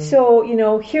 So,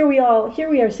 here we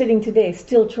are sitting today,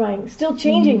 still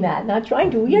changing that. Not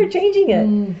trying to, we are changing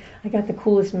it. I got the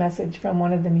coolest message from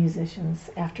one of the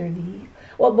musicians after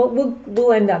but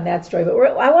we'll end on that story. But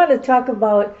I want to talk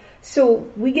about, so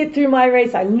we get through my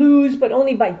race, I lose, but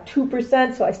only by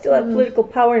 2%, so I still have political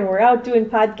power, and we're out doing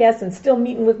podcasts and still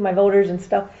meeting with my voters and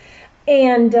stuff.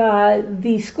 And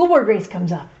the school board race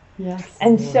comes up. Yes.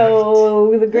 And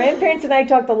so the grandparents and I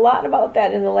talked a lot about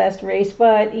that in the last race,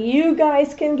 but you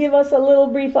guys can give us a little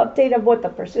brief update of what the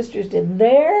PerSisters did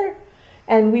there.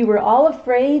 And we were all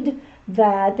afraid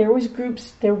that there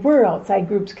were outside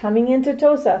groups coming into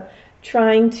Tosa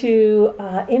trying to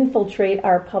infiltrate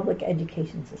our public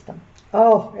education system.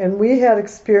 Oh, and we had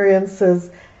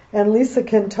experiences, and Lisa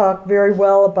can talk very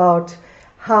well about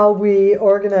how we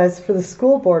organized for the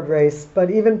school board race.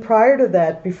 But even prior to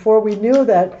that, before we knew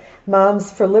that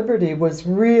Moms for Liberty was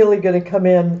really going to come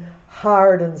in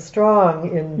hard and strong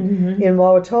in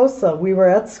Wauwatosa, we were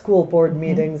at school board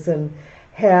meetings and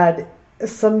had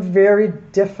some very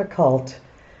difficult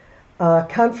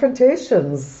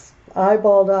confrontations,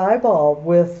 eyeball to eyeball,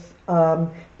 with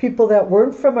people that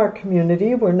weren't from our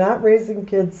community. We're not raising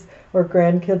kids or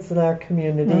grandkids in our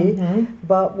community,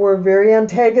 but were very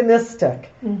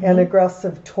antagonistic and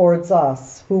aggressive towards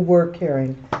us who were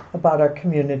caring about our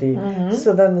community.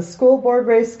 So then the school board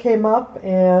race came up,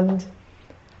 and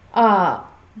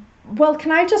well,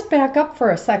 can I just back up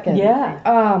for a second?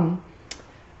 Yeah.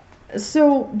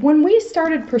 So when we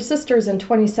started PerSisters in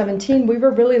 2017, we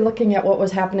were really looking at what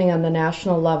was happening on the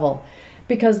national level,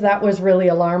 because that was really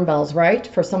alarm bells, right?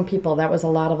 For some people, that was a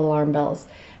lot of alarm bells.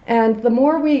 And the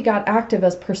more we got active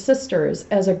as PerSisters,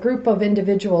 as a group of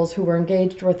individuals who were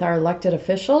engaged with our elected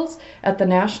officials at the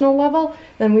national level,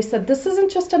 then we said, this isn't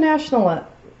just a national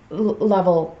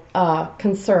level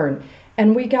concern.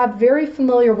 And we got very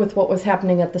familiar with what was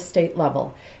happening at the state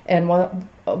level. And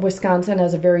Wisconsin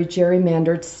is a very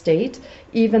gerrymandered state,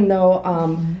 even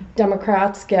though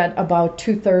Democrats get about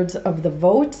 2/3 of the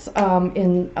votes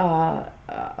in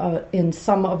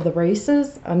some of the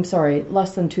races. I'm sorry,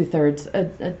 less than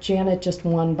 2/3. Janet just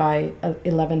won by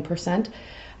 11%.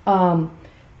 A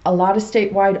lot of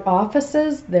statewide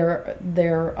offices, their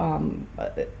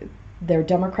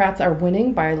Democrats are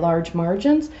winning by large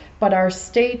margins, but our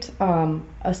state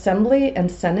assembly and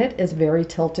Senate is very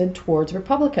tilted towards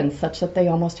Republicans, such that they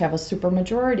almost have a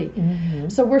supermajority.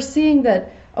 So we're seeing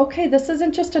that, okay, this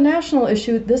isn't just a national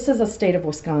issue, this is a state of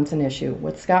Wisconsin issue.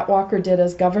 What Scott Walker did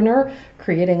as governor,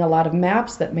 creating a lot of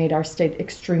maps that made our state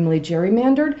extremely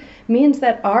gerrymandered, means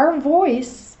that our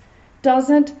voice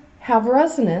doesn't have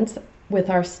resonance with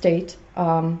our state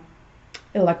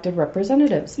elected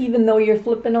representatives. Even though you're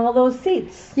flipping all those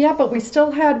seats. Yeah, but we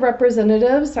still had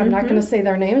representatives, I'm not going to say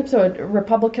their names, so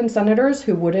Republican senators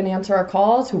who wouldn't answer our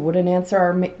calls, who wouldn't answer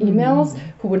our emails,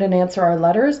 who wouldn't answer our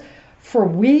letters for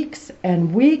weeks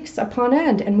and weeks upon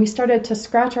end. And we started to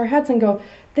scratch our heads and go,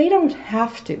 they don't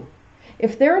have to.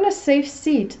 If they're in a safe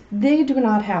seat, they do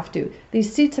not have to.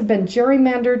 These seats have been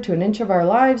gerrymandered to an inch of our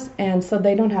lives, and so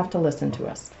they don't have to listen to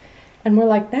us. And we're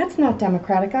like, that's not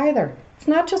democratic either. It's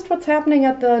not just what's happening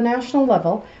at the national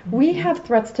level. We have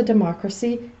threats to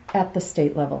democracy at the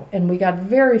state level. And we got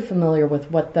very familiar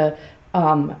with what the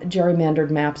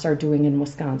gerrymandered maps are doing in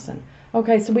Wisconsin.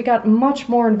 Okay, so we got much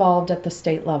more involved at the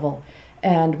state level.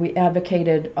 And we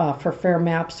advocated for fair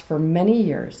maps for many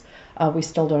years. We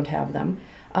still don't have them.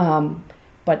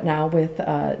 But now with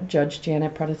Judge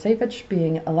Janet Protasevich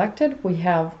being elected, we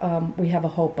have a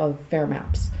hope of fair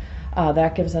maps.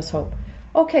 That gives us hope.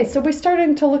 Okay, so we're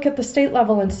starting to look at the state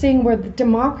level and seeing where the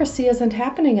democracy isn't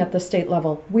happening at the state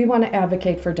level. We want to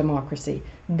advocate for democracy.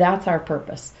 That's our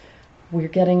purpose. We're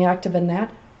getting active in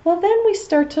that. Well, then we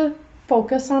start to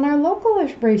focus on our local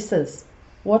races.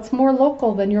 What's more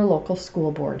local than your local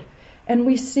school board? And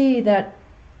we see that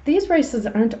these races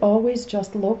aren't always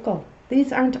just local.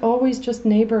 These aren't always just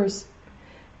neighbors.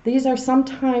 These are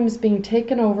sometimes being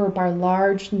taken over by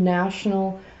large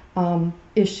national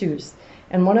issues.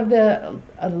 And one of the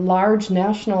large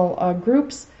national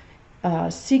groups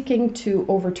seeking to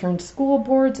overturn school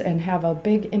boards and have a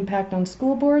big impact on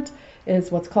school boards is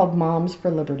what's called Moms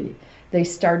for Liberty. They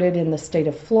started in the state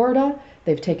of Florida.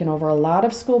 They've taken over a lot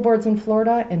of school boards in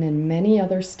Florida and in many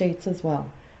other states as well.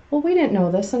 Well, we didn't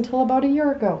know this until about a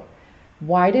year ago.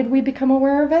 Why did we become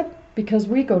aware of it? Because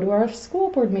we go to our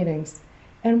school board meetings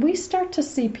and we start to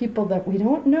see people that we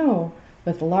don't know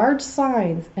with large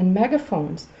signs and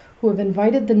megaphones who have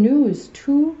invited the news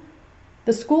to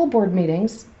the school board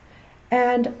meetings,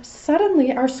 and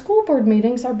suddenly our school board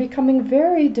meetings are becoming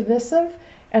very divisive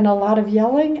and a lot of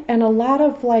yelling and a lot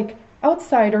of like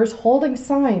outsiders holding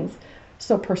signs.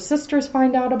 So PerSisters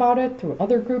find out about it through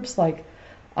other groups like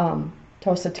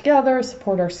Tosa Together,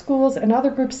 Support Our Schools, and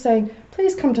other groups saying,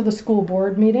 please come to the school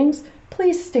board meetings,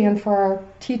 please stand for our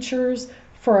teachers,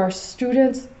 for our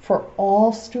students, for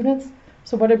all students.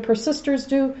 So what did PerSisters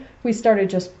do? We started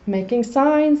just making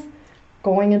signs,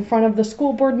 going in front of the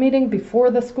school board meeting, before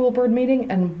the school board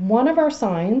meeting, and one of our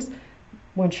signs,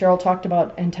 when Cheryl talked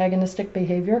about antagonistic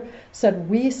behavior, said,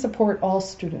 we support all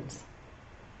students.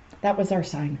 That was our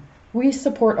sign. We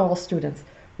support all students.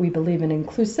 We believe in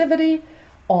inclusivity,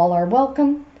 all are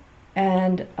welcome,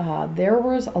 and there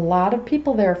was a lot of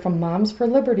people there from Moms for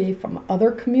Liberty, from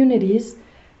other communities,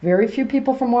 very few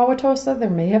people from Wauwatosa, there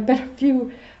may have been a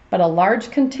few, but a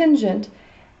large contingent,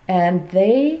 and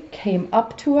they came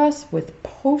up to us with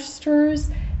posters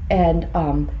and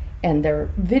their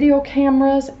video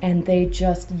cameras, and they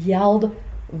just yelled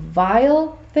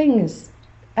vile things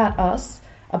at us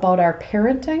about our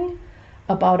parenting,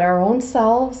 about our own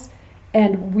selves,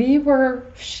 and we were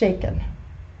shaken.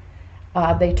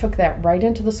 They took that right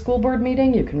into the school board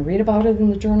meeting. You can read about it in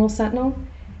the Journal Sentinel,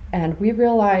 and we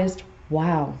realized,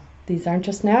 wow, these aren't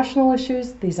just national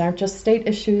issues, these aren't just state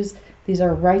issues, these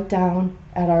are right down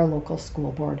at our local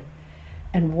school board.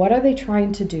 And what are they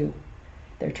trying to do?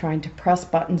 They're trying to press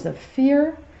buttons of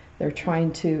fear. They're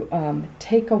trying to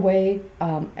take away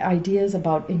ideas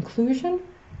about inclusion.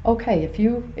 Okay, if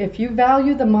you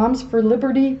value the Moms for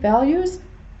Liberty values,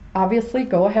 obviously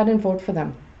go ahead and vote for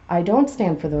them. I don't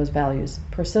stand for those values.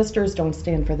 PerSisters don't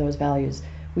stand for those values.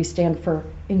 We stand for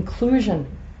inclusion,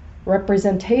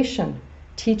 representation,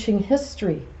 teaching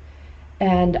history.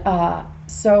 And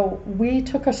so we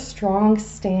took a strong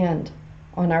stand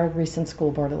on our recent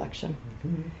school board election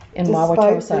in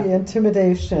Wauwatosa. Despite the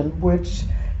intimidation, which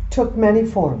took many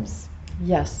forms.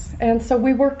 Yes, and so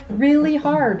we worked really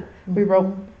hard. We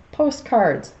wrote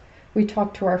postcards, we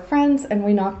talked to our friends, and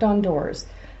we knocked on doors.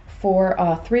 For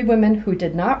 3 women who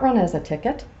did not run as a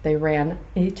ticket, they ran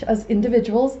each as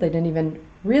individuals. They didn't even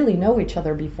really know each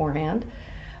other beforehand,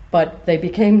 but they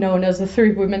became known as the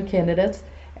 3 women candidates,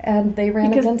 and they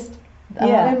ran against.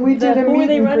 And we did a who were meet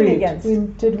they and running greet. against? We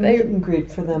did a meet and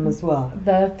greet for them as well.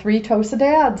 The 3 Tosa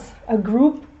dads, A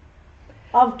group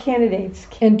of candidates.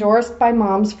 endorsed by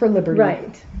Moms for Liberty.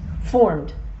 Right.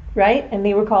 Formed. Right? And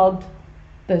they were called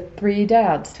The 3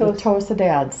 dads, the Tosa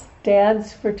dads.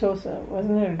 Dads for Tosa,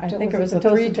 wasn't it? I think it was the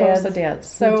 3 Tosa dads.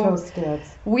 So Toast dads.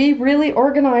 we really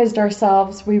organized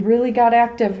ourselves. We really got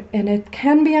active, and it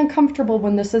can be uncomfortable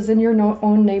when this is in your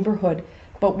own neighborhood.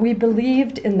 but we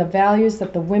believed in the values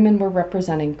that the women were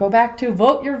representing. Go back to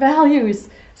vote your values.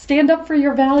 Stand up for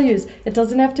your values. It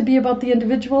doesn't have to be about the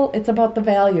individual, it's about the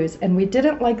values. And we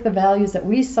didn't like the values that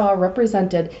we saw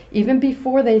represented, even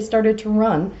before they started to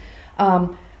run,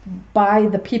 by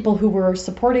the people who were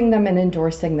supporting them and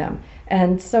endorsing them.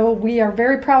 And so we are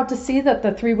very proud to see that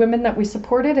the 3 women that we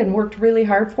supported and worked really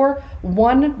hard for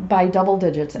won by double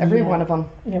digits, every one of them.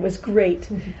 It was great.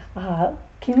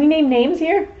 Can we name names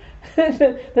here?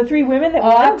 the 3 women that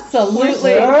won?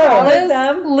 Absolutely.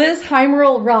 Liz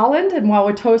Heimerl-Rolland in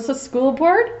Wauwatosa School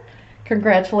Board.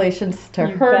 Congratulations to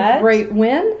her. Great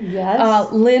win.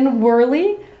 Yes. Lynn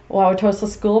Worley, Wauwatosa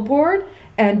School Board.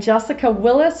 And Jessica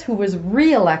Willis, who was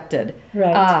re-elected.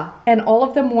 Right. And all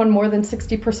of them won more than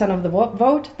 60% of the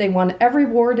vote. They won every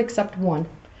ward except one.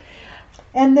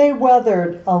 And they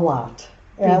weathered a lot.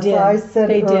 As I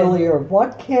said earlier,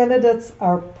 what candidates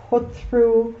are put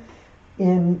through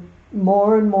in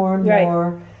more and more and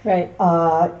more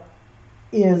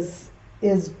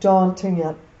is daunting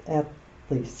at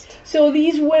least. So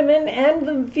these women and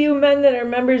the few men that are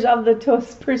members of the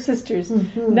PerSisters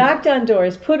knocked on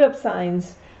doors, put up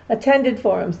signs, attended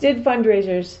forums, did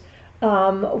fundraisers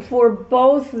for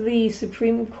both the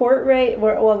Supreme Court race,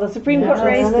 the Supreme Court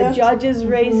race, the judges'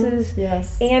 races,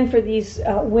 and for these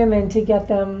women to get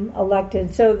them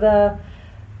elected. So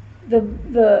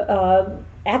the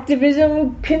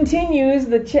activism continues.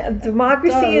 The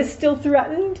democracy is still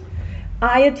threatened.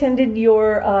 I attended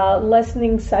your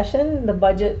listening session, the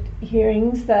budget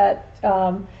hearings that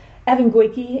Evan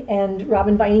Goyke and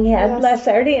Robin Vining had last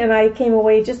Saturday, and I came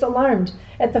away just alarmed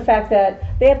at the fact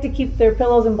that they have to keep their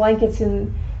pillows and blankets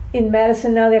in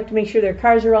Madison now. They have to make sure their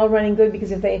cars are all running good,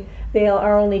 because if they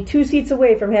are only 2 seats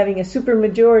away from having a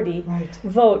supermajority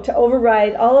vote to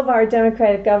override all of our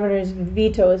Democratic governors'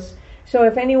 vetoes. So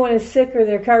if anyone is sick or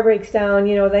their car breaks down,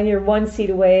 then you're 1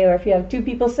 seat away, or if you have 2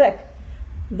 people sick,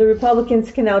 the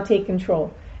Republicans can now take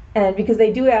control, and because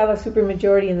they do have a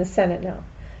supermajority in the Senate now.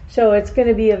 So it's going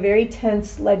to be a very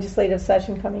tense legislative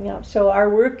session coming up. So our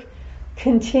work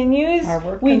continues.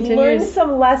 We've learned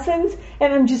some lessons,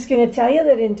 and I'm just going to tell you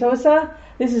that in TOSA,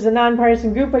 this is a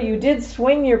nonpartisan group, but you did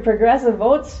swing your progressive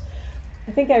votes.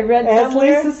 I think I read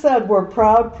somewhere. As Lisa said, we're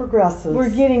proud progressives.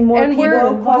 We're getting more people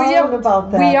involved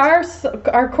about that.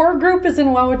 Our core group is in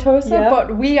Wauwatosa,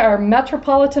 but we are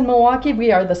metropolitan Milwaukee.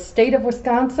 We are the state of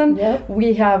Wisconsin.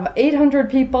 We have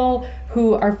 800 people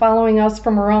who are following us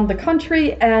from around the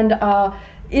country, and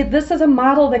this is a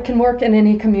model that can work in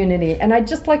any community. And I'd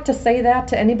just like to say that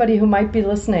to anybody who might be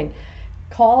listening.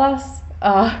 Call us,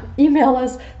 email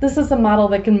us. This is a model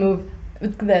that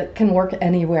can work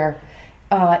anywhere.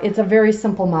 It's a very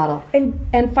simple model.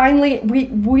 And finally,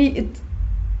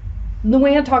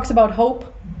 Luann talks about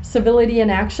hope, civility, and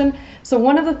action. So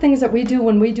one of the things that we do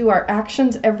when we do our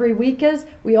actions every week is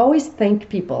we always thank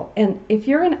people. And if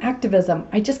you're in activism,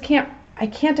 I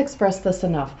can't express this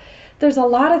enough. There's a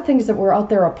lot of things that we're out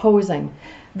there opposing.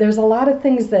 There's a lot of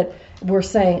things that we're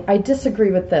saying, I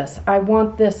disagree with this. I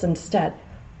want this instead.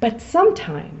 But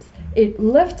sometimes it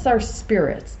lifts our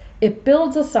spirits. It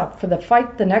builds us up for the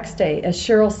fight the next day. As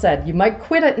Cheryl said, you might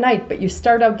quit at night, but you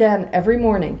start again every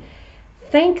morning.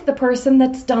 Thank the person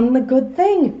that's done the good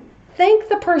thing. Thank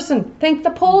the person. Thank the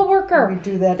poll worker. We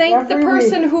do that Thank the every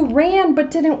person week. who ran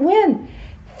but didn't win.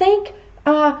 Thank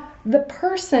the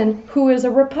person who is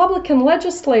a Republican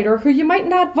legislator who you might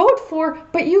not vote for,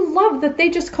 but you love that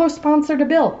they just co-sponsored a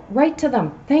bill. Write to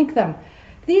them. Thank them.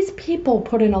 These people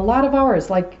put in a lot of hours.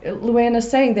 Like Luann is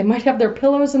saying, they might have their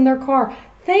pillows in their car.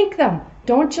 Thank them.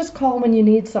 Don't just call when you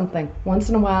need something. Once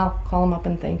in a while, call them up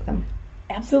and thank them.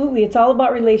 Absolutely. It's all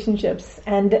about relationships.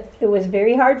 And it was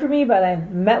very hard for me, but I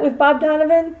met with Bob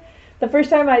Donovan. The first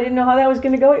time I didn't know how that was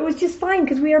going to go. It was just fine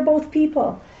because we are both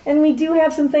people. And we do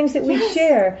have some things that we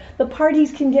share. The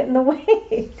parties can get in the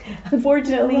way.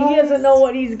 Unfortunately, he doesn't know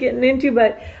what he's getting into,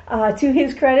 but to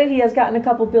his credit, he has gotten a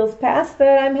couple bills passed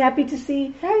that I'm happy to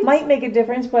see might make a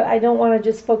difference, but I don't want to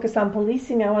just focus on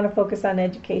policing. I want to focus on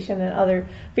education and other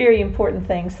very important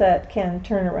things that can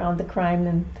turn around the crime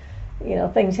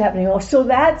and things happening. So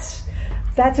that's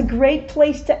a great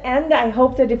place to end. I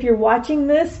hope that if you're watching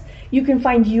this, you can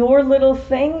find your little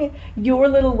thing, your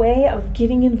little way of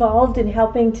getting involved and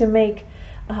helping to make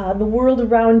the world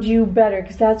around you better,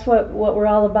 because that's what we're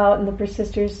all about, and the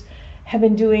PerSisters have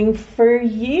been doing for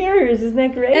years. Isn't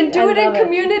that great? And do it in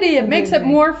community. It makes it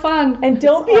more fun. And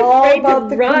don't be afraid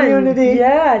to run. Community.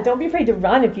 Yeah, don't be afraid to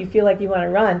run if you feel like you want to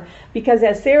run, because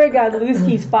as Sarah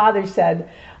Godlewski's father said,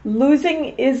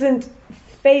 losing isn't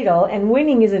fatal and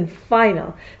winning isn't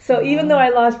final. So even though I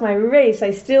lost my race,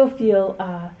 I still feel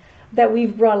that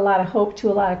we've brought a lot of hope to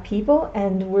a lot of people,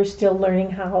 and we're still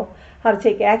learning how to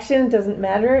take action. It doesn't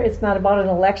matter. It's not about an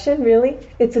election, really.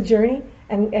 It's a journey,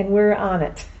 and we're on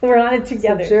it. We're on it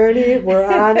together. It's a journey. We're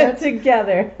on it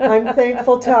together. I'm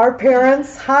thankful to our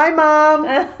parents. Hi, Mom.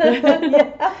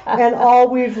 And all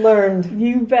we've learned.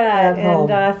 You bet.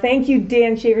 And thank you,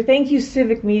 Dan Schaefer. Thank you,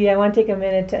 Civic Media. I want to take a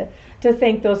minute to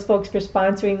thank those folks for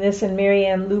sponsoring this, and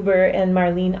Marianne Luber and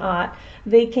Marlene Ott.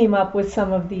 They came up with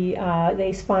some of the,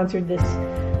 they sponsored this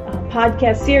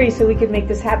podcast series so we could make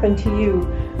this happen to you,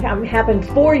 happen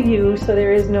for you, so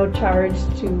there is no charge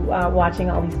to watching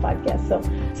all these podcasts.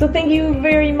 So thank you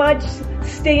very much.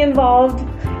 Stay involved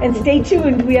and stay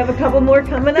tuned. We have a couple more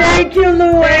coming up. Thank you,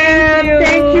 Luann.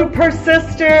 Thank you,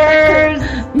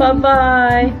 PerSisters.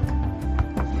 Bye-bye.